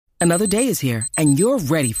Another day is here, and you're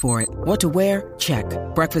ready for it. What to wear? Check.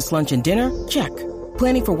 Breakfast, lunch, and dinner? Check.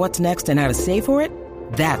 Planning for what's next and how to save for it?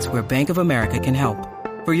 That's where Bank of America can help.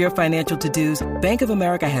 For your financial to-dos, Bank of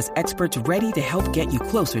America has experts ready to help get you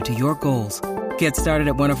closer to your goals. Get started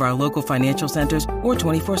at one of our local financial centers or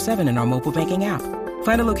 24/7 in our mobile banking app.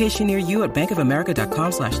 Find a location near you at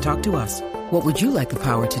bankofamerica.com/talktous. What would you like the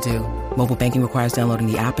power to do? Mobile banking requires downloading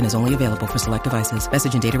the app and is only available for select devices.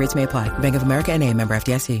 Message and data rates may apply. Bank of America N.A., member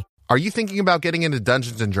FDIC. Are you thinking about getting into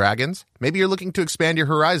Dungeons & Dragons? Maybe you're looking to expand your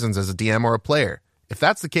horizons as a DM or a player. If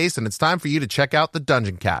that's the case, then it's time for you to check out the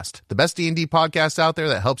Dungeon Cast, the best D&D podcast out there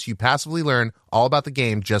that helps you passively learn all about the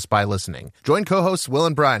game just by listening. Join co-hosts Will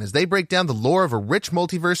and Brian as they break down the lore of a rich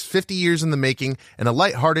multiverse 50 years in the making in a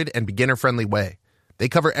lighthearted and beginner-friendly way. They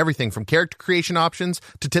cover everything from character creation options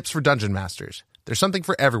to tips for dungeon masters. There's something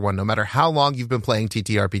for everyone, no matter how long you've been playing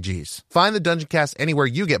TTRPGs. Find the Dungeon Cast anywhere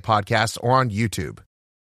you get podcasts or on YouTube.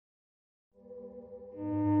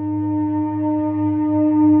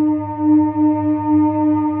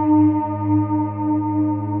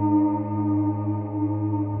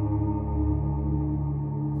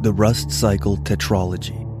 The Rust Cycle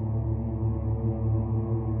Tetralogy.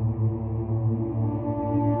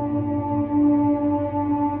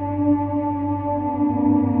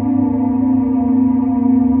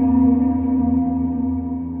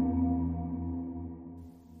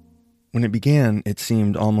 When it began, it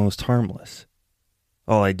seemed almost harmless.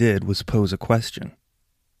 All I did was pose a question,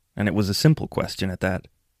 and it was a simple question at that,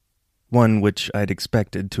 one which I'd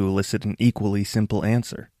expected to elicit an equally simple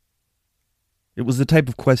answer. It was the type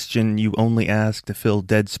of question you only ask to fill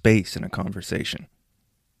dead space in a conversation.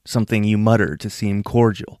 Something you mutter to seem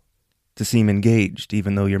cordial, to seem engaged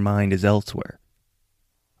even though your mind is elsewhere.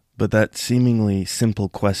 But that seemingly simple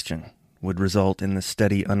question would result in the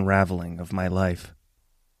steady unraveling of my life.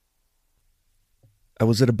 I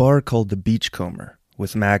was at a bar called the Beachcomber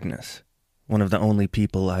with Magnus, one of the only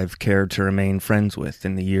people I've cared to remain friends with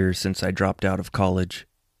in the years since I dropped out of college.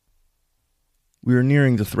 We were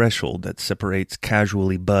nearing the threshold that separates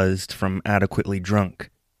casually buzzed from adequately drunk,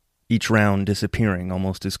 each round disappearing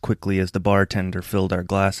almost as quickly as the bartender filled our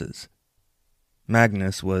glasses.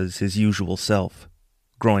 Magnus was his usual self,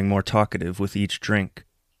 growing more talkative with each drink.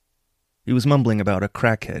 He was mumbling about a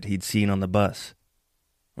crackhead he'd seen on the bus,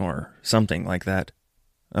 or something like that.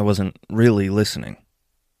 I wasn't really listening.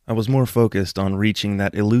 I was more focused on reaching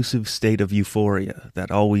that elusive state of euphoria that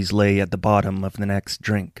always lay at the bottom of the next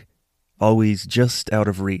drink. Always just out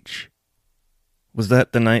of reach. "Was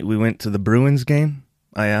that the night we went to the Bruins game?"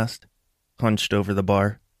 I asked, hunched over the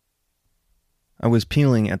bar. I was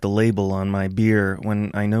peeling at the label on my beer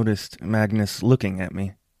when I noticed Magnus looking at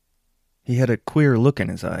me. He had a queer look in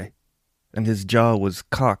his eye, and his jaw was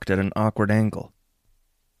cocked at an awkward angle.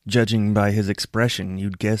 Judging by his expression,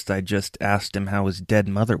 you'd guessed I'd just asked him how his dead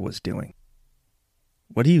mother was doing.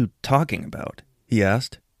 "What are you talking about?" he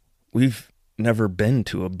asked. "We've never been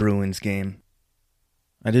to a Bruins game."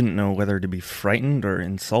 I didn't know whether to be frightened or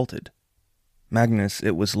insulted. "Magnus,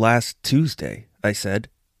 it was last Tuesday," I said,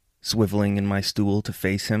 swiveling in my stool to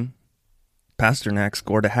face him. "Pasternak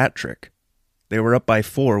scored a hat trick. They were up by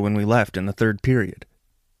 4 when we left in the third period."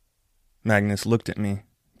 Magnus looked at me,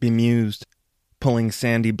 bemused, pulling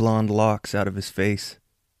sandy blonde locks out of his face.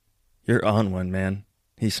 "You're on one, man,"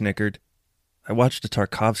 he snickered. "I watched a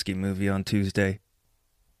Tarkovsky movie on Tuesday."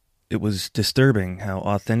 It was disturbing how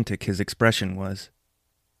authentic his expression was.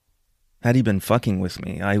 Had he been fucking with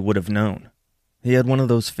me, I would have known. He had one of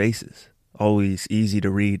those faces, always easy to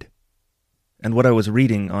read. And what I was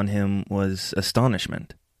reading on him was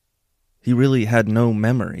astonishment. He really had no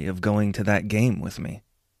memory of going to that game with me.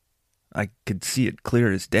 I could see it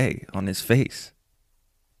clear as day on his face.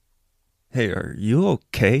 "Hey, are you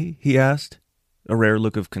okay?" he asked, a rare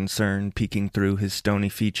look of concern peeking through his stony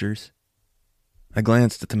features. I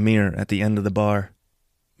glanced at the mirror at the end of the bar.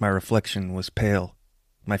 My reflection was pale,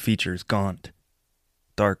 my features gaunt.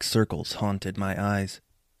 Dark circles haunted my eyes.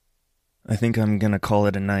 "I think I'm gonna call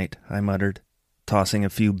it a night," I muttered, tossing a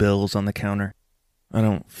few bills on the counter. "I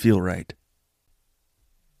don't feel right."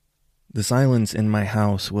 The silence in my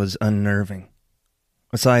house was unnerving.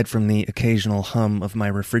 Aside from the occasional hum of my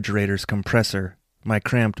refrigerator's compressor, my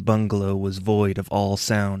cramped bungalow was void of all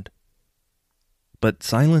sound. But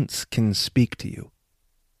silence can speak to you.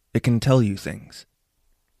 It can tell you things.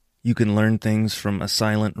 You can learn things from a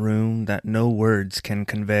silent room that no words can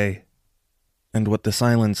convey. And what the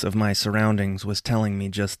silence of my surroundings was telling me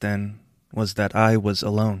just then was that I was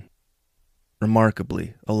alone.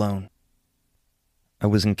 Remarkably alone. I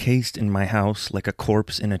was encased in my house like a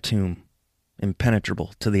corpse in a tomb,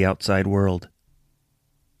 impenetrable to the outside world.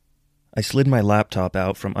 I slid my laptop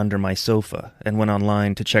out from under my sofa and went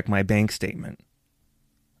online to check my bank statement.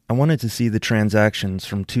 I wanted to see the transactions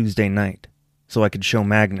from Tuesday night, so I could show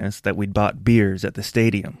Magnus that we'd bought beers at the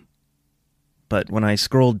stadium. But when I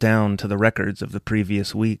scrolled down to the records of the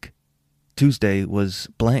previous week, Tuesday was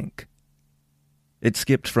blank. It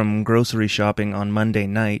skipped from grocery shopping on Monday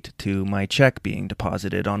night to my check being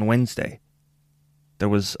deposited on Wednesday. There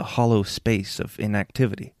was a hollow space of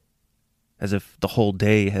inactivity, as if the whole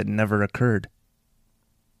day had never occurred.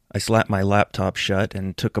 I slapped my laptop shut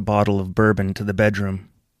and took a bottle of bourbon to the bedroom.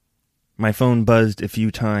 My phone buzzed a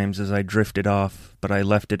few times as I drifted off, but I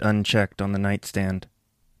left it unchecked on the nightstand.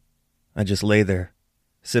 I just lay there,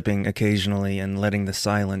 sipping occasionally and letting the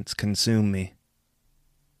silence consume me.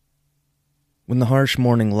 When the harsh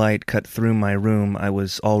morning light cut through my room, I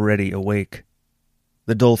was already awake.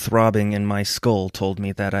 The dull throbbing in my skull told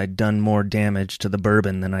me that I'd done more damage to the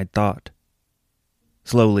bourbon than I'd thought.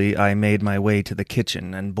 Slowly, I made my way to the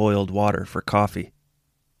kitchen and boiled water for coffee.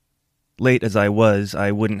 Late as I was,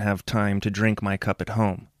 I wouldn't have time to drink my cup at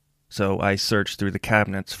home, so I searched through the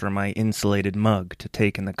cabinets for my insulated mug to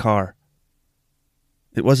take in the car.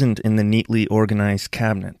 It wasn't in the neatly organized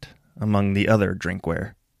cabinet among the other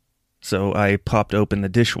drinkware, so I popped open the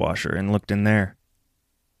dishwasher and looked in there.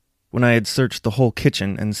 When I had searched the whole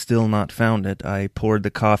kitchen and still not found it, I poured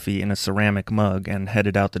the coffee in a ceramic mug and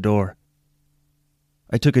headed out the door.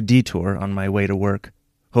 I took a detour on my way to work,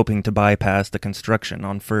 hoping to bypass the construction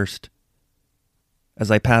on First.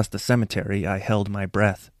 As I passed the cemetery, I held my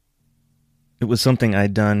breath. It was something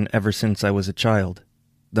I'd done ever since I was a child,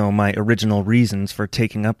 though my original reasons for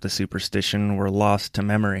taking up the superstition were lost to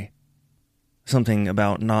memory. Something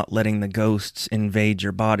about not letting the ghosts invade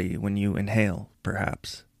your body when you inhale,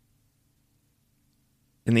 perhaps.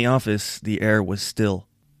 In the office, the air was still.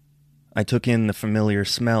 I took in the familiar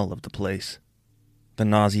smell of the place, the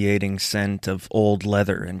nauseating scent of old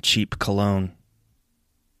leather and cheap cologne.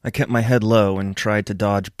 I kept my head low and tried to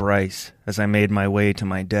dodge Bryce as I made my way to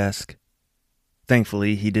my desk.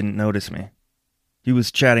 Thankfully, he didn't notice me. He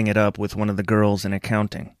was chatting it up with one of the girls in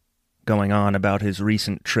accounting, going on about his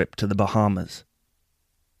recent trip to the Bahamas.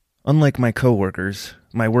 Unlike my coworkers,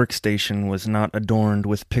 my workstation was not adorned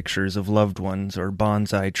with pictures of loved ones or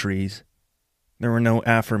bonsai trees. There were no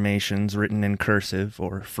affirmations written in cursive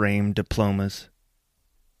or framed diplomas.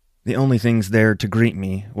 The only things there to greet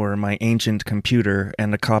me were my ancient computer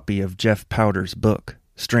and a copy of Jeff Powder's book,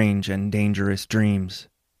 Strange and Dangerous Dreams.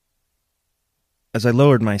 As I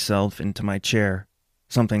lowered myself into my chair,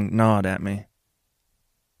 something gnawed at me.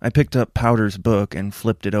 I picked up Powder's book and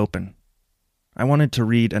flipped it open. I wanted to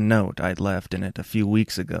read a note I'd left in it a few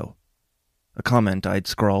weeks ago, a comment I'd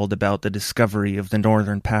scrawled about the discovery of the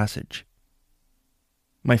Northern Passage.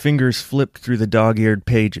 My fingers flipped through the dog-eared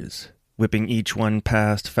pages, whipping each one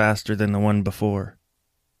past faster than the one before.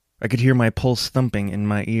 I could hear my pulse thumping in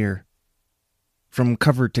my ear. From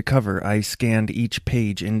cover to cover, I scanned each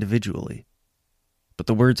page individually, but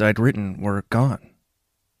the words I'd written were gone.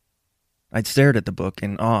 I'd stared at the book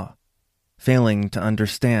in awe, failing to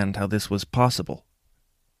understand how this was possible.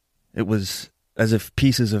 It was as if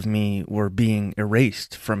pieces of me were being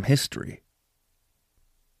erased from history.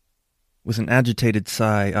 With an agitated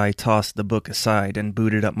sigh, I tossed the book aside and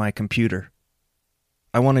booted up my computer.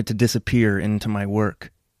 I wanted to disappear into my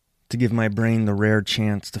work, to give my brain the rare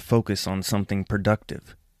chance to focus on something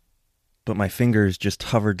productive. But my fingers just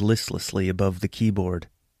hovered listlessly above the keyboard,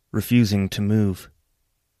 refusing to move.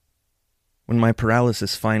 When my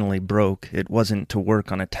paralysis finally broke, it wasn't to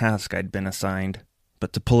work on a task I'd been assigned,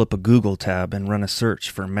 but to pull up a Google tab and run a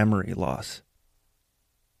search for memory loss.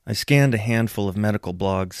 I scanned a handful of medical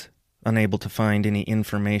blogs, unable to find any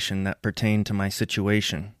information that pertained to my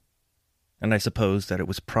situation, and I suppose that it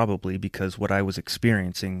was probably because what I was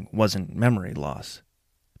experiencing wasn't memory loss,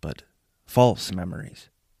 but false memories,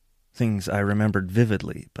 things I remembered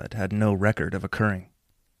vividly but had no record of occurring.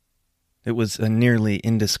 It was a nearly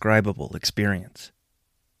indescribable experience.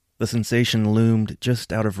 The sensation loomed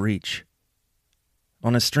just out of reach.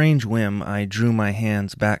 On a strange whim, I drew my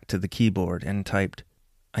hands back to the keyboard and typed,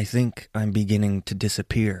 "I think I'm beginning to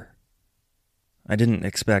disappear." I didn't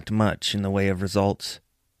expect much in the way of results.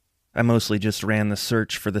 I mostly just ran the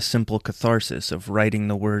search for the simple catharsis of writing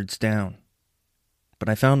the words down. But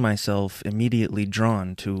I found myself immediately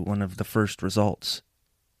drawn to one of the first results.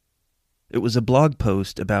 It was a blog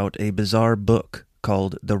post about a bizarre book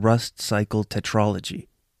called The Rust Cycle Tetralogy.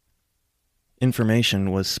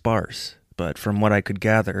 Information was sparse, but from what I could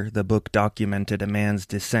gather, the book documented a man's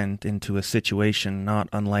descent into a situation not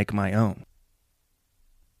unlike my own.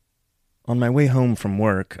 On my way home from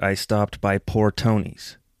work, I stopped by Poor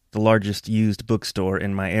Tony's, the largest used bookstore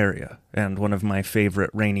in my area and one of my favorite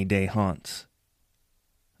rainy day haunts.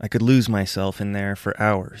 I could lose myself in there for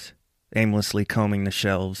hours, aimlessly combing the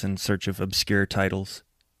shelves in search of obscure titles.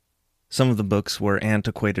 Some of the books were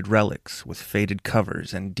antiquated relics with faded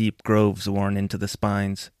covers and deep grooves worn into the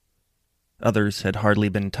spines. Others had hardly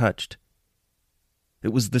been touched.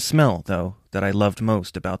 It was the smell, though, that I loved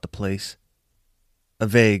most about the place. A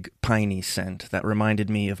vague, piney scent that reminded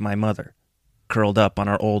me of my mother, curled up on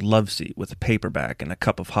our old loveseat with a paperback and a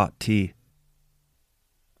cup of hot tea.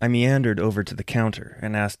 I meandered over to the counter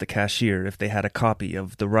and asked the cashier if they had a copy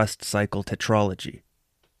of the Rust Cycle Tetralogy.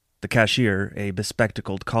 The cashier, a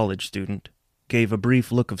bespectacled college student, gave a brief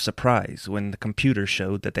look of surprise when the computer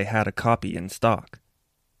showed that they had a copy in stock.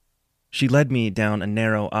 She led me down a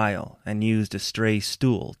narrow aisle and used a stray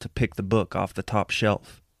stool to pick the book off the top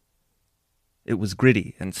shelf. It was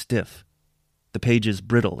gritty and stiff, the pages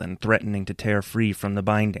brittle and threatening to tear free from the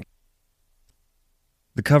binding.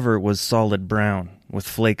 The cover was solid brown, with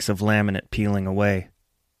flakes of laminate peeling away.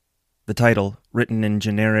 The title, written in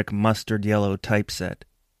generic mustard yellow typeset,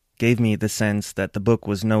 gave me the sense that the book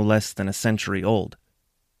was no less than a century old,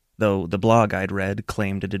 though the blog I'd read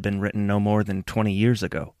claimed it had been written no more than 20 years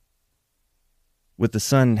ago. With the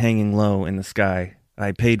sun hanging low in the sky,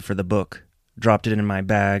 I paid for the book, dropped it in my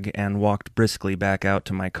bag, and walked briskly back out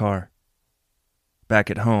to my car. Back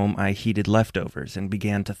at home, I heated leftovers and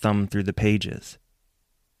began to thumb through the pages.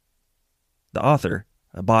 The author,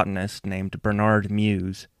 a botanist named Bernard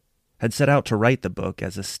Muse, had set out to write the book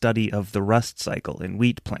as a study of the rust cycle in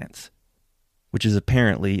wheat plants, which is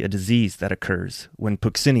apparently a disease that occurs when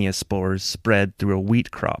Puccinia spores spread through a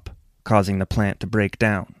wheat crop, causing the plant to break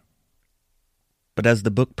down. But as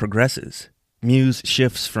the book progresses, Muse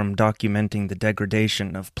shifts from documenting the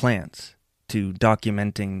degradation of plants to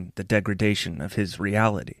documenting the degradation of his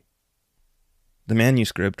reality. The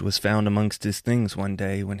manuscript was found amongst his things one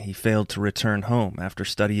day when he failed to return home after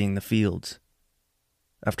studying the fields.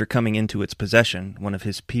 After coming into its possession, one of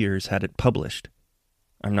his peers had it published.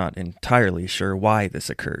 I'm not entirely sure why this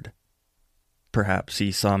occurred. Perhaps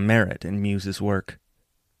he saw merit in Muse's work.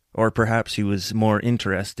 Or perhaps he was more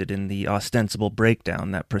interested in the ostensible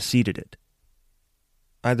breakdown that preceded it.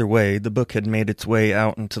 Either way, the book had made its way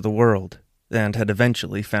out into the world, and had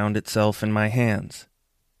eventually found itself in my hands.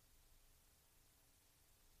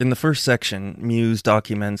 In the first section, Muse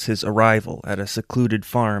documents his arrival at a secluded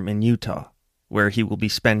farm in Utah, where he will be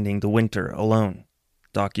spending the winter alone,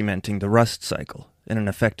 documenting the rust cycle in an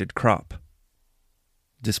affected crop.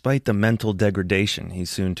 Despite the mental degradation he's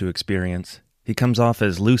soon to experience, he comes off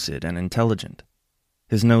as lucid and intelligent.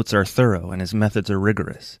 His notes are thorough and his methods are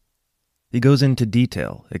rigorous. He goes into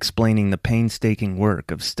detail, explaining the painstaking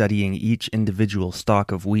work of studying each individual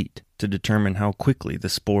stalk of wheat to determine how quickly the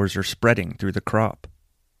spores are spreading through the crop.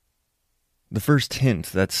 The first hint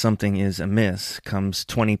that something is amiss comes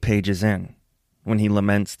 20 pages in, when he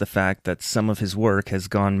laments the fact that some of his work has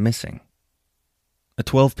gone missing. A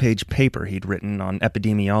 12-page paper he'd written on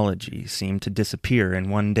epidemiology seemed to disappear in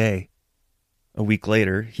one day. A week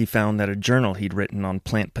later, he found that a journal he'd written on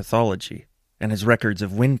plant pathology and his records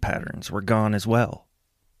of wind patterns were gone as well.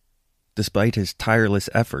 Despite his tireless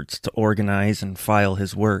efforts to organize and file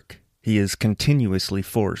his work, he is continuously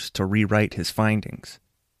forced to rewrite his findings.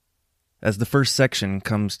 As the first section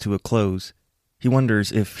comes to a close, he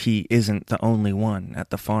wonders if he isn't the only one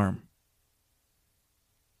at the farm.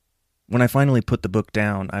 When I finally put the book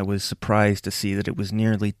down, I was surprised to see that it was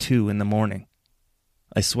nearly 2 a.m.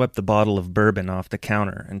 I swept the bottle of bourbon off the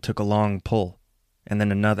counter and took a long pull, and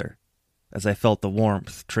then another, as I felt the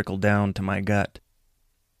warmth trickle down to my gut.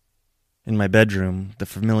 In my bedroom, the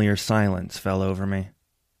familiar silence fell over me.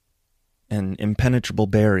 An impenetrable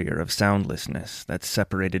barrier of soundlessness that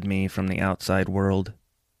separated me from the outside world.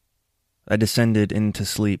 I descended into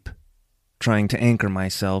sleep, trying to anchor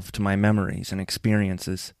myself to my memories and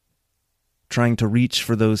experiences, trying to reach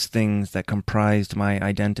for those things that comprised my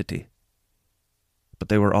identity. But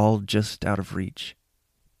they were all just out of reach.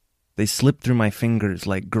 They slipped through my fingers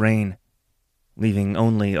like grain, leaving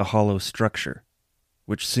only a hollow structure,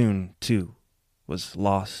 which soon, too, was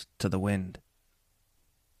lost to the wind.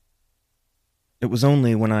 It was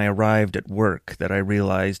only when I arrived at work that I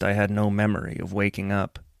realized I had no memory of waking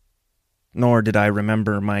up, nor did I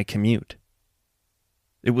remember my commute.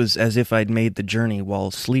 It was as if I'd made the journey while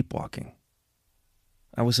sleepwalking.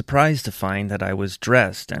 I was surprised to find that I was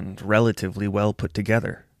dressed and relatively well put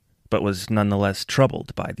together, but was nonetheless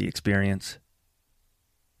troubled by the experience.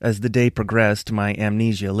 As the day progressed, my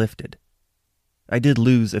amnesia lifted. I did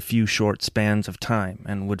lose a few short spans of time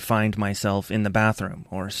and would find myself in the bathroom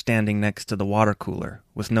or standing next to the water cooler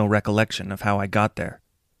with no recollection of how I got there.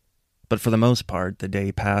 but for the most part the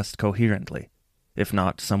day passed coherently, if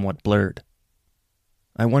not somewhat blurred.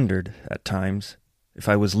 I wondered, at times, if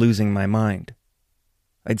I was losing my mind.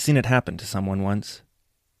 I'd seen it happen to someone once.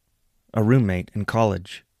 A roommate in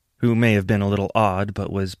college, who may have been a little odd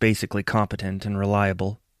but was basically competent and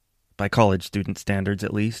reliable, by college student standards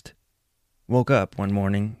at least, woke up one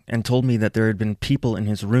morning and told me that there had been people in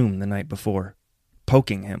his room the night before,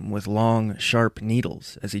 poking him with long, sharp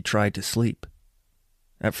needles as he tried to sleep.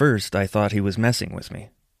 At first I thought he was messing with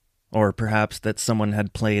me, or perhaps that someone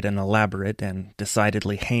had played an elaborate and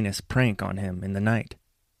decidedly heinous prank on him in the night.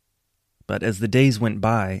 But as the days went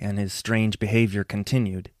by and his strange behavior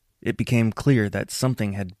continued, it became clear that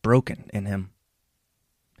something had broken in him.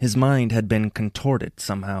 His mind had been contorted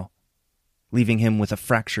somehow, leaving him with a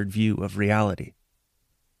fractured view of reality.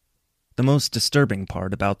 The most disturbing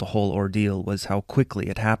part about the whole ordeal was how quickly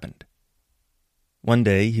it happened. One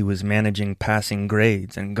day he was managing passing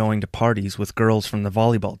grades and going to parties with girls from the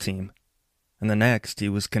volleyball team, and the next he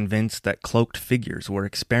was convinced that cloaked figures were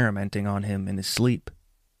experimenting on him in his sleep.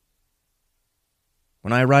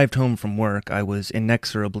 When I arrived home from work, I was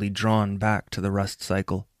inexorably drawn back to the Rust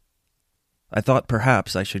cycle. I thought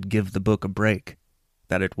perhaps I should give the book a break,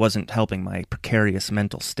 that it wasn't helping my precarious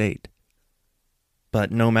mental state.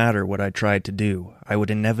 But no matter what I tried to do, I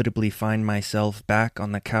would inevitably find myself back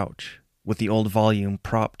on the couch, with the old volume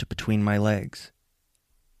propped between my legs.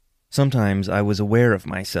 Sometimes I was aware of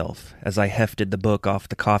myself as I hefted the book off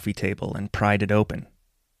the coffee table and pried it open,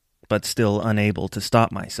 but still unable to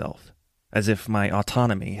stop myself, as if my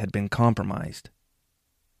autonomy had been compromised.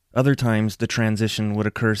 Other times the transition would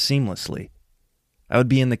occur seamlessly. I would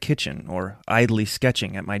be in the kitchen or idly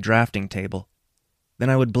sketching at my drafting table. Then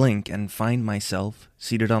I would blink and find myself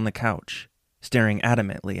seated on the couch, staring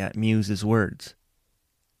adamantly at Muse's words.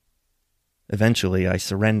 Eventually I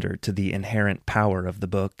surrendered to the inherent power of the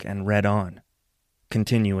book and read on,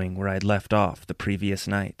 continuing where I'd left off the previous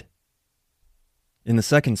night. In the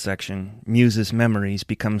second section, Muse's memories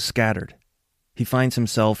become scattered. He finds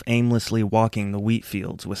himself aimlessly walking the wheat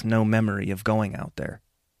fields with no memory of going out there.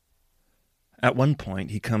 At one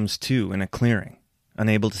point he comes to in a clearing,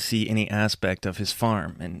 unable to see any aspect of his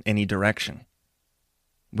farm in any direction.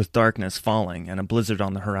 With darkness falling and a blizzard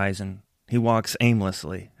on the horizon, he walks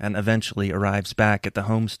aimlessly and eventually arrives back at the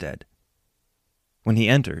homestead. When he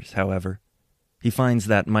enters, however, he finds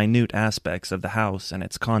that minute aspects of the house and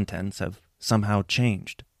its contents have somehow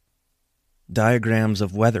changed. Diagrams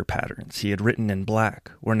of weather patterns he had written in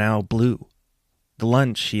black were now blue. The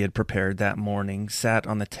lunch he had prepared that morning sat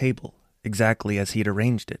on the table exactly as he had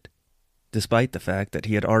arranged it, despite the fact that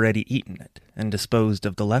he had already eaten it and disposed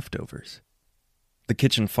of the leftovers. The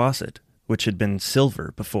kitchen faucet, which had been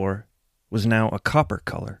silver before, was now a copper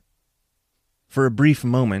color. For a brief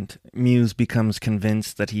moment, Muse becomes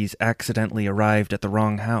convinced that he's accidentally arrived at the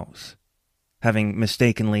wrong house, having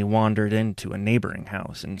mistakenly wandered into a neighboring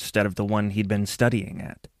house instead of the one he'd been studying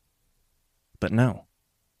at. But no.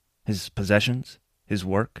 His possessions, his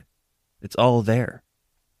work, it's all there,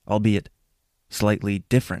 albeit slightly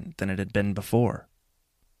different than it had been before.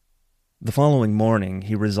 The following morning,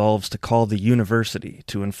 he resolves to call the university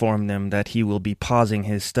to inform them that he will be pausing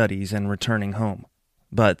his studies and returning home,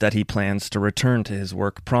 but that he plans to return to his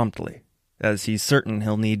work promptly, as he's certain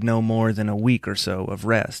he'll need no more than a week or so of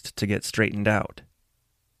rest to get straightened out.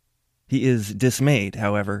 He is dismayed,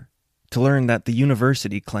 however, to learn that the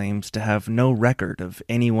university claims to have no record of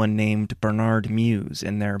anyone named Bernard Muse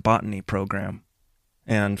in their botany program,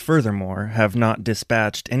 and furthermore have not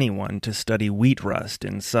dispatched anyone to study wheat rust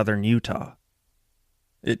in southern Utah.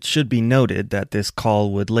 It should be noted that this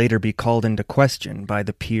call would later be called into question by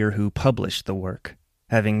the peer who published the work,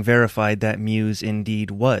 having verified that Muse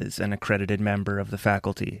indeed was an accredited member of the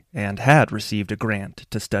faculty and had received a grant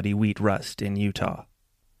to study wheat rust in Utah.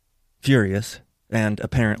 Furious, and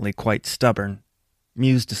apparently quite stubborn,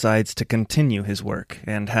 Muse decides to continue his work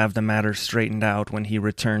and have the matter straightened out when he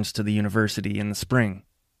returns to the university in the spring.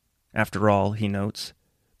 After all, he notes,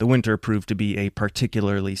 the winter proved to be a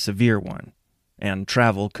particularly severe one, and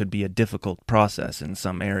travel could be a difficult process in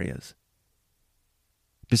some areas.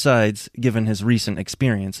 Besides, given his recent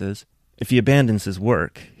experiences, if he abandons his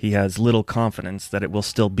work, he has little confidence that it will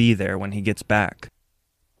still be there when he gets back.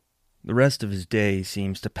 The rest of his day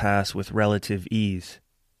seems to pass with relative ease,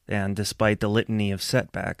 and despite the litany of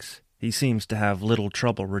setbacks, he seems to have little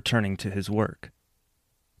trouble returning to his work,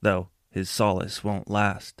 though his solace won't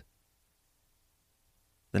last.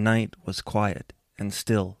 The night was quiet and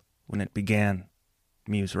still when it began,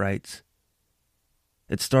 Muse writes.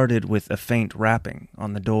 It started with a faint rapping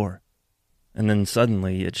on the door, and then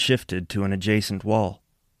suddenly it shifted to an adjacent wall.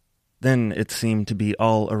 Then it seemed to be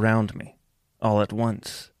all around me, all at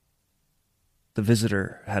once. The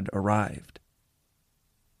visitor had arrived.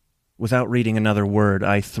 Without reading another word,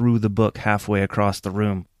 I threw the book halfway across the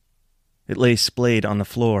room. It lay splayed on the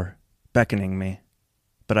floor, beckoning me,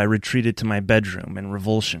 but I retreated to my bedroom in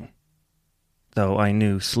revulsion, though I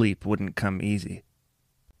knew sleep wouldn't come easy.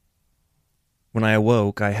 When I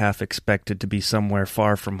awoke, I half expected to be somewhere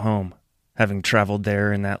far from home, having traveled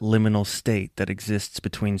there in that liminal state that exists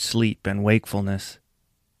between sleep and wakefulness.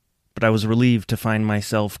 But I was relieved to find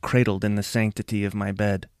myself cradled in the sanctity of my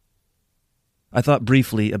bed. I thought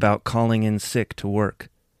briefly about calling in sick to work,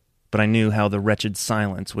 but I knew how the wretched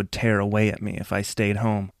silence would tear away at me if I stayed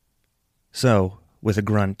home. So, with a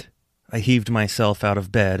grunt, I heaved myself out of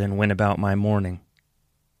bed and went about my morning.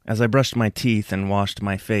 As I brushed my teeth and washed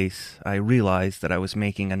my face, I realized that I was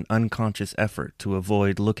making an unconscious effort to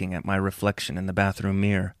avoid looking at my reflection in the bathroom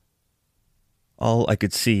mirror. All I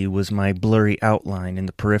could see was my blurry outline in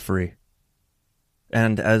the periphery.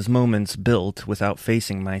 And as moments built without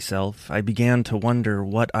facing myself, I began to wonder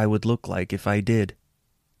what I would look like if I did.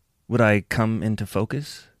 Would I come into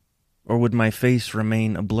focus? Or would my face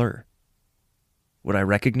remain a blur? Would I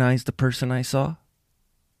recognize the person I saw?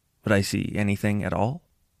 Would I see anything at all?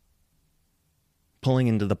 Pulling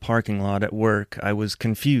into the parking lot at work, I was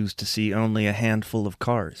confused to see only a handful of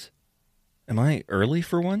cars. Am I early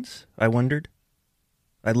for once? I wondered.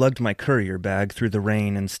 I lugged my courier bag through the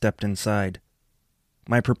rain and stepped inside.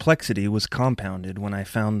 My perplexity was compounded when I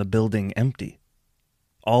found the building empty.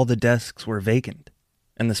 All the desks were vacant,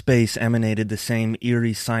 and the space emanated the same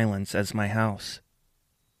eerie silence as my house.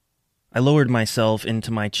 I lowered myself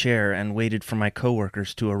into my chair and waited for my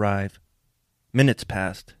coworkers to arrive. Minutes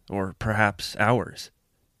passed, or perhaps hours.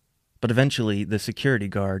 But eventually the security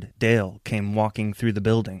guard, Dale, came walking through the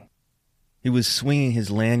building. He was swinging his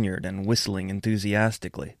lanyard and whistling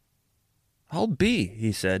enthusiastically. "I'll be,"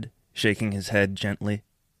 he said, shaking his head gently.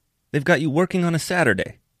 "They've got you working on a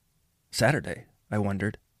Saturday." Saturday, I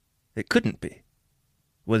wondered. It couldn't be.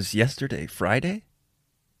 Was yesterday Friday?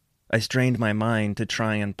 I strained my mind to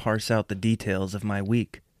try and parse out the details of my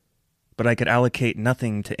week, but I could allocate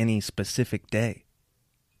nothing to any specific day.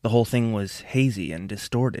 The whole thing was hazy and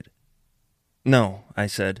distorted. "No," I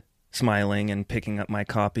said, smiling and picking up my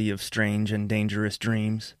copy of Strange and Dangerous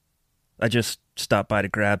Dreams. "I just stopped by to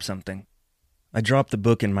grab something." I dropped the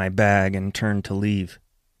book in my bag and turned to leave,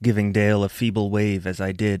 giving Dale a feeble wave as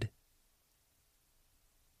I did.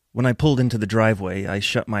 When I pulled into the driveway, I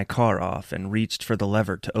shut my car off and reached for the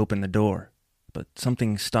lever to open the door, but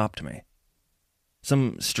something stopped me.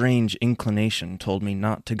 Some strange inclination told me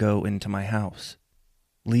not to go into my house.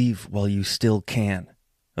 "Leave while you still can,"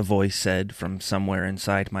 a voice said from somewhere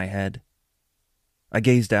inside my head. I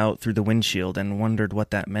gazed out through the windshield and wondered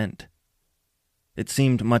what that meant. It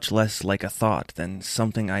seemed much less like a thought than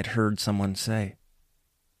something I'd heard someone say.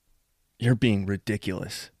 "You're being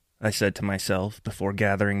ridiculous," I said to myself before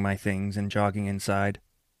gathering my things and jogging inside.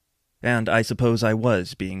 And I suppose I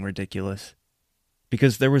was being ridiculous,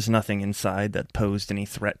 because there was nothing inside that posed any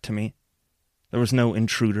threat to me. There was no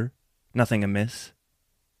intruder, nothing amiss.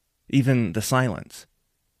 Even the silence,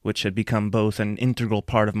 which had become both an integral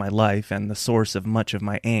part of my life and the source of much of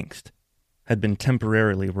my angst, had been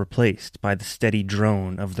temporarily replaced by the steady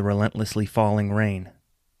drone of the relentlessly falling rain.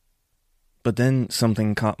 But then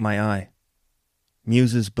something caught my eye.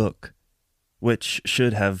 Muse's book, which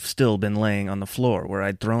should have still been laying on the floor where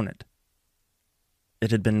I'd thrown it.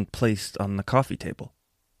 It had been placed on the coffee table,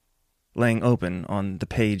 laying open on the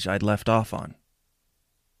page I'd left off on.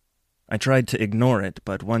 I tried to ignore it,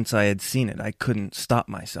 but once I had seen it, I couldn't stop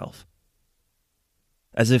myself.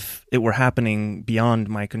 As if it were happening beyond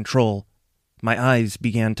my control, my eyes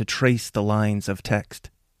began to trace the lines of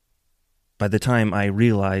text. By the time I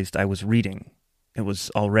realized I was reading, it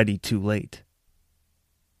was already too late.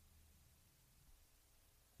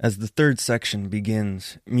 As the third section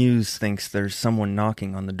begins, Muse thinks there's someone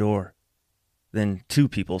knocking on the door. Then 2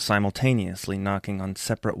 people simultaneously knocking on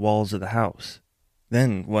separate walls of the house.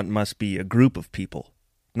 Then what must be a group of people,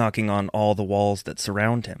 knocking on all the walls that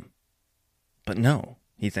surround him. But no,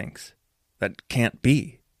 he thinks, that can't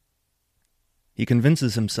be. He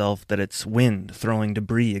convinces himself that it's wind throwing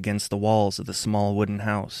debris against the walls of the small wooden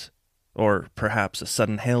house, or perhaps a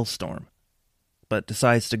sudden hailstorm, but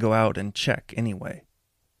decides to go out and check anyway.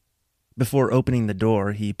 Before opening the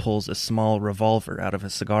door, he pulls a small revolver out of a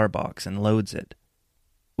cigar box and loads it.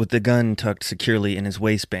 With the gun tucked securely in his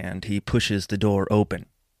waistband, he pushes the door open.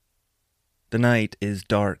 The night is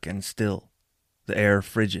dark and still, the air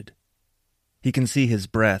frigid. He can see his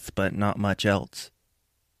breath, but not much else.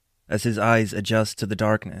 As his eyes adjust to the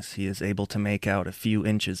darkness, he is able to make out a few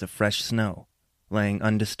inches of fresh snow, laying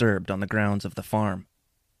undisturbed on the grounds of the farm.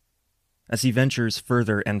 As he ventures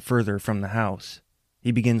further and further from the house,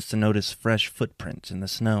 he begins to notice fresh footprints in the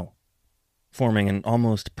snow, forming an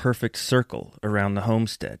almost perfect circle around the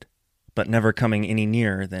homestead, but never coming any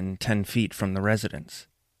nearer than 10 feet from the residence.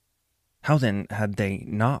 How then had they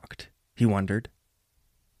knocked? He wondered.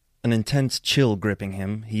 An intense chill gripping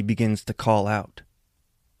him, he begins to call out,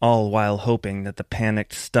 all while hoping that the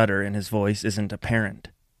panicked stutter in his voice isn't apparent.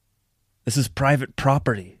 "This is private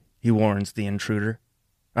property," he warns the intruder.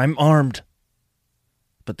 "I'm armed."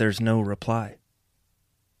 But there's no reply.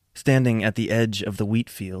 Standing at the edge of the wheat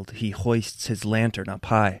field, he hoists his lantern up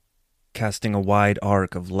high, casting a wide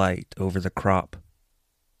arc of light over the crop.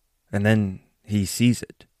 And then he sees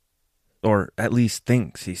it, or at least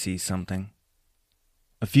thinks he sees something.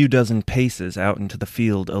 A few dozen paces out into the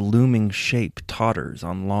field, a looming shape totters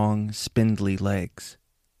on long, spindly legs.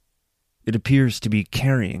 It appears to be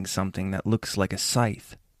carrying something that looks like a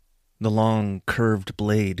scythe, the long, curved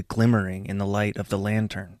blade glimmering in the light of the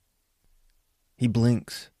lantern. He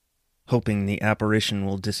blinks, hoping the apparition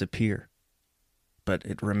will disappear, but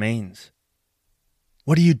it remains.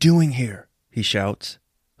 "What are you doing here?" he shouts,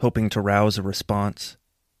 hoping to rouse a response,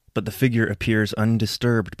 but the figure appears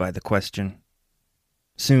undisturbed by the question.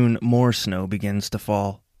 Soon more snow begins to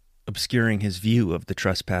fall, obscuring his view of the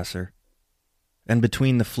trespasser. And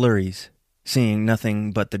between the flurries, seeing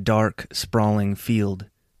nothing but the dark, sprawling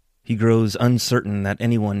field, he grows uncertain that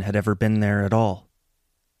anyone had ever been there at all.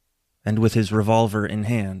 And with his revolver in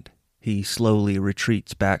hand, he slowly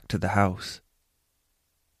retreats back to the house.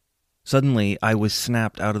 Suddenly, I was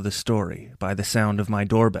snapped out of the story by the sound of my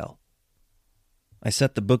doorbell. I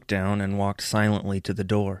set the book down and walked silently to the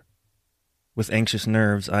door. With anxious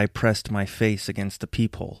nerves, I pressed my face against the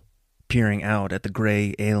peephole, peering out at the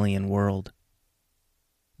gray alien world.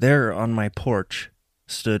 There, on my porch,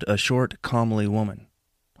 stood a short, comely woman,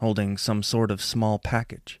 holding some sort of small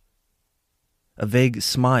package. A vague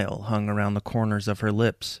smile hung around the corners of her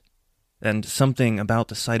lips, and something about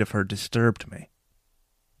the sight of her disturbed me.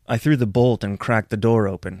 I threw the bolt and cracked the door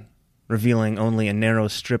open, revealing only a narrow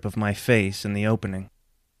strip of my face in the opening.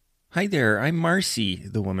 "Hi there, I'm Marcy,"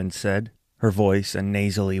 the woman said, her voice a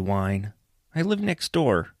nasally whine. "I live next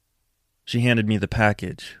door." She handed me the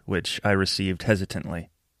package, which I received hesitantly.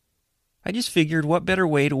 "I just figured what better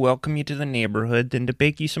way to welcome you to the neighborhood than to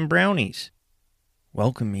bake you some brownies."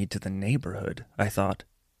 Welcome me to the neighborhood, I thought.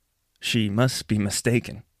 She must be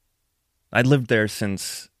mistaken. I'd lived there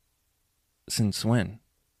since when?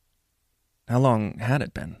 How long had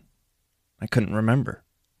it been? I couldn't remember.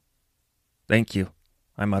 "Thank you,"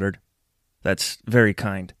 I muttered. "That's very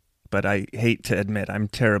kind, but I hate to admit I'm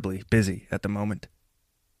terribly busy at the moment."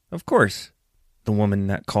 "Of course," the woman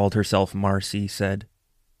that called herself Marcy said,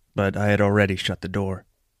 but I had already shut the door.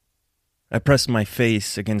 I pressed my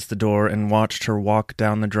face against the door and watched her walk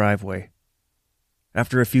down the driveway.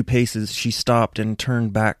 After a few paces, she stopped and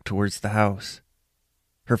turned back towards the house,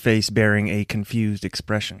 her face bearing a confused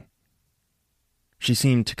expression. She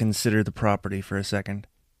seemed to consider the property for a second,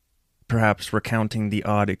 perhaps recounting the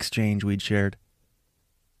odd exchange we'd shared.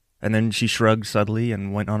 And then she shrugged subtly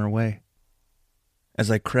and went on her way.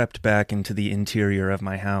 As I crept back into the interior of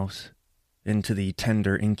my house, into the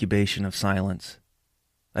tender incubation of silence,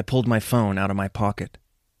 I pulled my phone out of my pocket.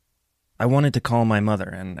 I wanted to call my mother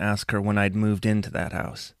and ask her when I'd moved into that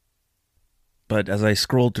house. But as I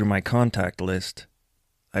scrolled through my contact list,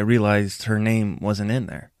 I realized her name wasn't in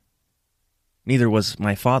there. Neither was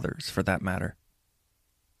my father's, for that matter.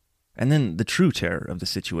 And then the true terror of the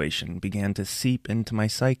situation began to seep into my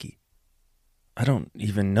psyche. I don't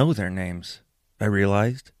even know their names, I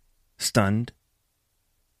realized, stunned.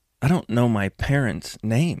 I don't know my parents'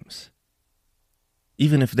 names.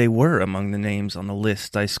 Even if they were among the names on the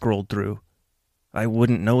list I scrolled through, I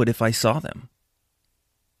wouldn't know it if I saw them.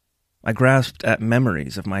 I grasped at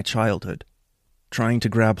memories of my childhood, trying to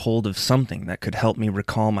grab hold of something that could help me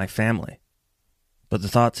recall my family. But the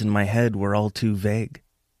thoughts in my head were all too vague.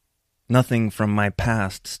 Nothing from my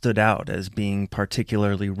past stood out as being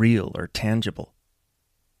particularly real or tangible.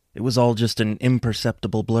 It was all just an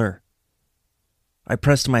imperceptible blur. I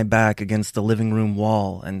pressed my back against the living room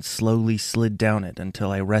wall and slowly slid down it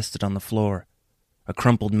until I rested on the floor, a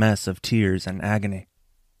crumpled mess of tears and agony.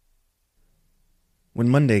 When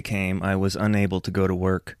Monday came, I was unable to go to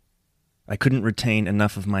work. I couldn't retain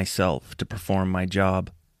enough of myself to perform my job.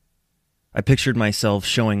 I pictured myself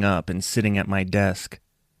showing up and sitting at my desk,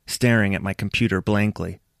 staring at my computer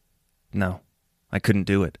blankly. No, I couldn't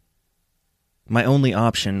do it. My only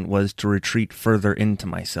option was to retreat further into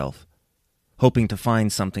myself, hoping to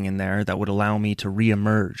find something in there that would allow me to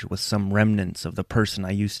re-emerge with some remnants of the person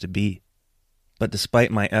I used to be. But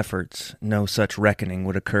despite my efforts, no such reckoning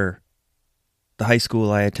would occur. The high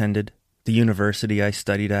school I attended, the university I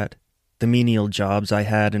studied at, the menial jobs I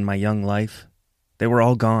had in my young life, they were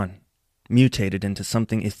all gone, mutated into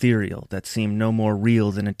something ethereal that seemed no more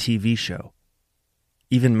real than a TV show.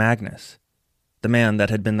 Even Magnus, the man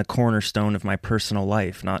that had been the cornerstone of my personal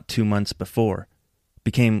life not 2 months before,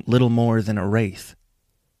 became little more than a wraith.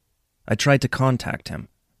 I tried to contact him,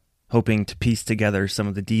 hoping to piece together some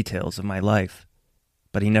of the details of my life,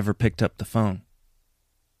 but he never picked up the phone.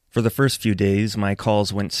 For the first few days, my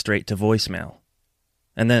calls went straight to voicemail,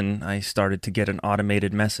 and then I started to get an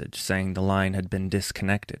automated message saying the line had been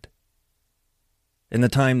disconnected. In the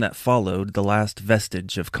time that followed, the last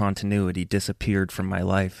vestige of continuity disappeared from my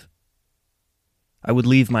life. I would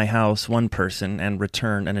leave my house one person and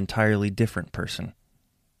return an entirely different person.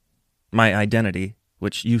 My identity,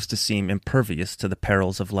 which used to seem impervious to the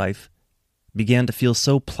perils of life, began to feel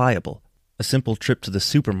so pliable, a simple trip to the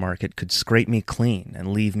supermarket could scrape me clean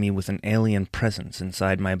and leave me with an alien presence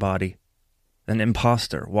inside my body, an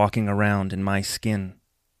imposter walking around in my skin.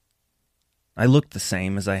 I looked the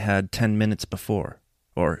same as I had 10 minutes before,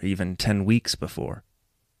 or even 10 weeks before,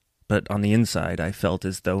 but on the inside I felt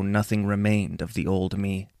as though nothing remained of the old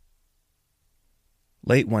me.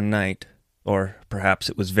 Late one night, or perhaps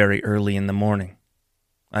it was very early in the morning,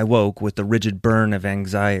 I woke with a rigid burn of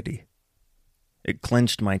anxiety. It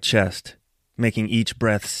clenched my chest, making each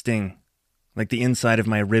breath sting, like the inside of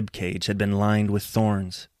my rib cage had been lined with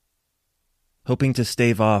thorns. Hoping to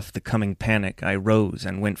stave off the coming panic, I rose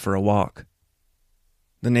and went for a walk.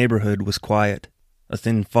 The neighborhood was quiet, a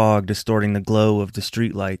thin fog distorting the glow of the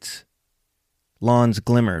streetlights. Lawns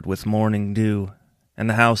glimmered with morning dew, and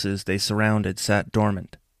the houses they surrounded sat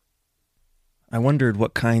dormant. I wondered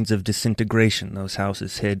what kinds of disintegration those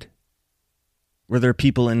houses hid. Were there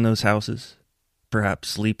people in those houses, perhaps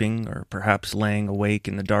sleeping or perhaps laying awake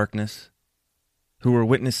in the darkness, who were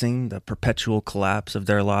witnessing the perpetual collapse of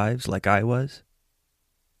their lives like I was?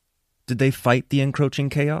 Did they fight the encroaching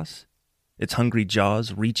chaos, its hungry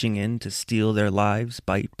jaws reaching in to steal their lives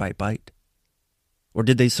bite by bite? Or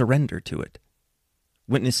did they surrender to it,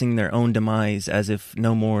 witnessing their own demise as if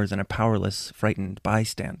no more than a powerless, frightened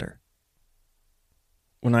bystander?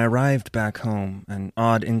 When I arrived back home, an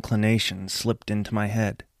odd inclination slipped into my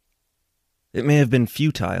head. It may have been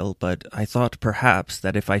futile, but I thought perhaps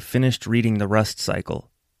that if I finished reading the Rust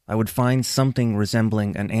Cycle, I would find something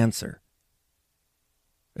resembling an answer.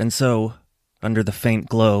 And so, under the faint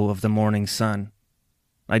glow of the morning sun,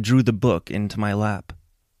 I drew the book into my lap.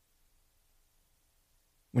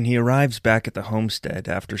 When he arrives back at the homestead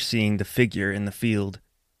after seeing the figure in the field,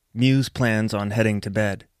 Muse plans on heading to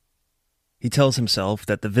bed. He tells himself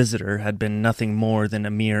that the visitor had been nothing more than a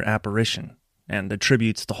mere apparition, and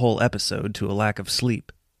attributes the whole episode to a lack of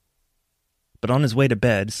sleep. But on his way to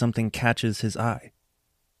bed, something catches his eye.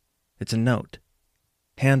 It's a note,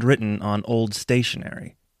 handwritten on old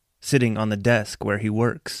stationery, sitting on the desk where he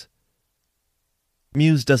works.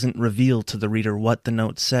 Muse doesn't reveal to the reader what the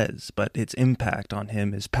note says, but its impact on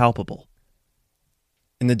him is palpable.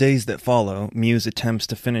 In the days that follow, Muse attempts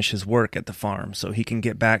to finish his work at the farm so he can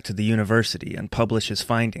get back to the university and publish his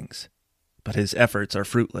findings, but his efforts are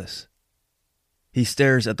fruitless. He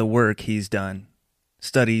stares at the work he's done,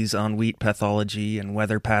 studies on wheat pathology and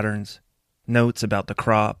weather patterns, notes about the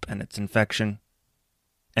crop and its infection,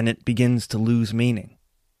 and it begins to lose meaning.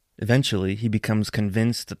 Eventually, he becomes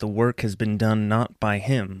convinced that the work has been done not by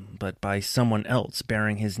him, but by someone else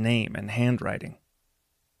bearing his name and handwriting,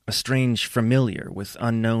 a strange familiar with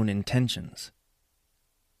unknown intentions.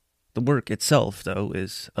 The work itself, though,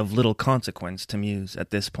 is of little consequence to Muse at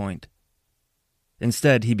this point.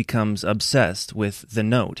 Instead, he becomes obsessed with the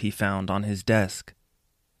note he found on his desk.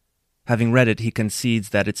 Having read it, he concedes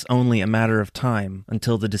that it's only a matter of time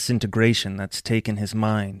until the disintegration that's taken his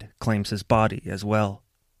mind claims his body as well.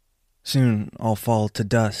 Soon I'll fall to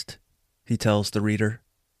dust, he tells the reader.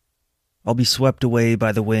 I'll be swept away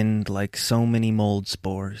by the wind like so many mold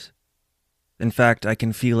spores. In fact, I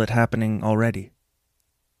can feel it happening already.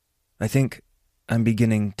 I think I'm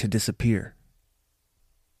beginning to disappear.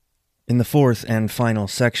 In the fourth and final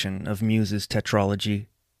section of Muse's tetralogy,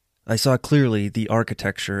 I saw clearly the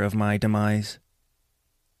architecture of my demise.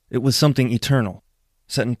 It was something eternal,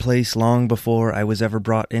 set in place long before I was ever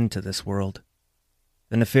brought into this world.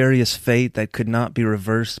 A nefarious fate that could not be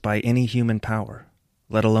reversed by any human power,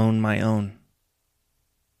 let alone my own.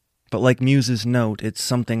 But like Muse's note, it's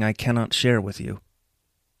something I cannot share with you.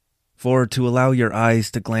 For to allow your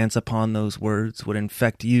eyes to glance upon those words would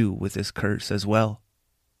infect you with this curse as well.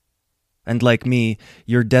 and like me,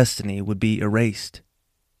 your destiny would be erased.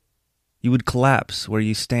 You would collapse where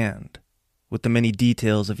you stand, with the many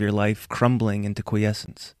details of your life crumbling into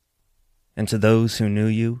quiescence. And to those who knew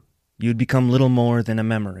you, you'd become little more than a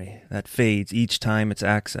memory that fades each time it's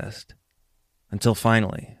accessed, until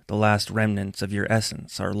finally the last remnants of your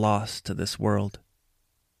essence are lost to this world.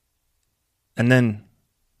 And then,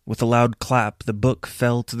 with a loud clap, the book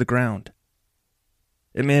fell to the ground.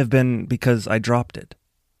 It may have been because I dropped it,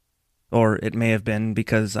 or it may have been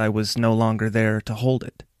because I was no longer there to hold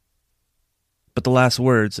it. But the last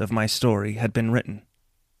words of my story had been written.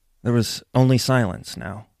 There was only silence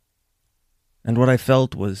now. And what I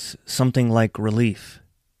felt was something like relief,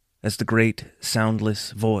 as the great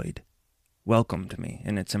soundless void welcomed me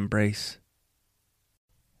in its embrace.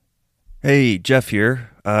 Hey, Jeff here.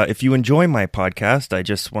 If you enjoy my podcast, I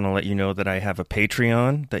just want to let you know that I have a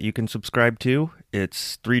Patreon that you can subscribe to.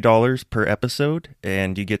 It's $3 per episode,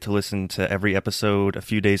 and you get to listen to every episode a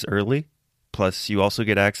few days early. Plus, you also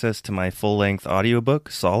get access to my full-length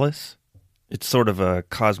audiobook, Solace. It's sort of a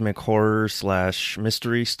cosmic horror /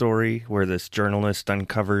 mystery story where this journalist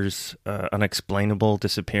uncovers unexplainable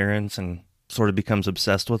disappearance and sort of becomes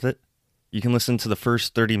obsessed with it. You can listen to the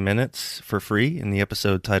first 30 minutes for free in the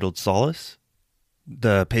episode titled Solace.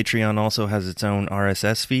 The Patreon also has its own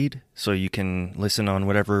RSS feed, so you can listen on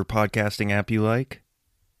whatever podcasting app you like.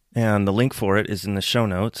 And the link for it is in the show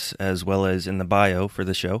notes, as well as in the bio for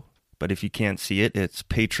the show. But if you can't see it, it's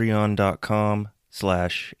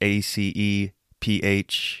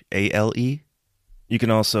patreon.com/ACEPHALE. You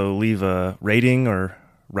can also leave a rating or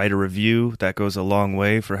write a review. That goes a long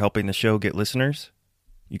way for helping the show get listeners.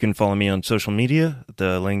 You can follow me on social media.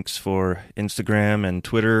 The links for Instagram and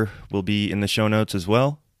Twitter will be in the show notes as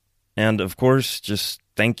well. And of course, just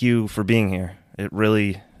thank you for being here. It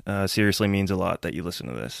really seriously means a lot that you listen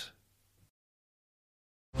to this.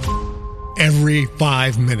 Every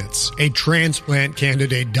 5 minutes, a transplant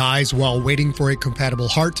candidate dies while waiting for a compatible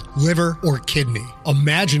heart, liver, or kidney.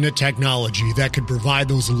 Imagine a technology that could provide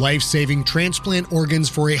those life-saving transplant organs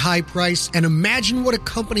for a high price, and imagine what a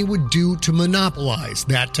company would do to monopolize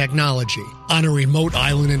that technology. On a remote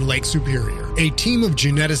island in Lake Superior, a team of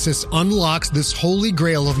geneticists unlocks this holy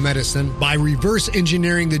grail of medicine by reverse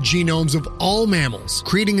engineering the genomes of all mammals,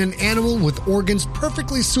 creating an animal with organs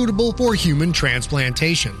perfectly suitable for human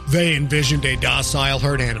transplantation. They envisioned a docile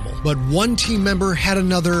herd animal, but one team member had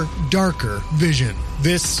another, darker vision.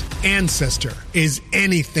 This ancestor is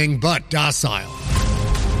anything but docile.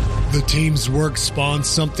 The team's work spawns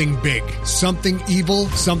something big, something evil,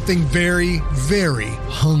 something very, very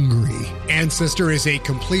hungry. Ancestor is a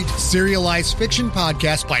complete serialized fiction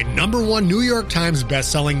podcast by #1 New York Times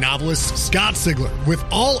bestselling novelist Scott Sigler, with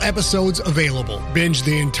all episodes available. Binge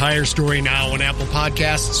the entire story now on Apple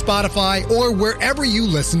Podcasts, Spotify, or wherever you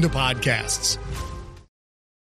listen to podcasts.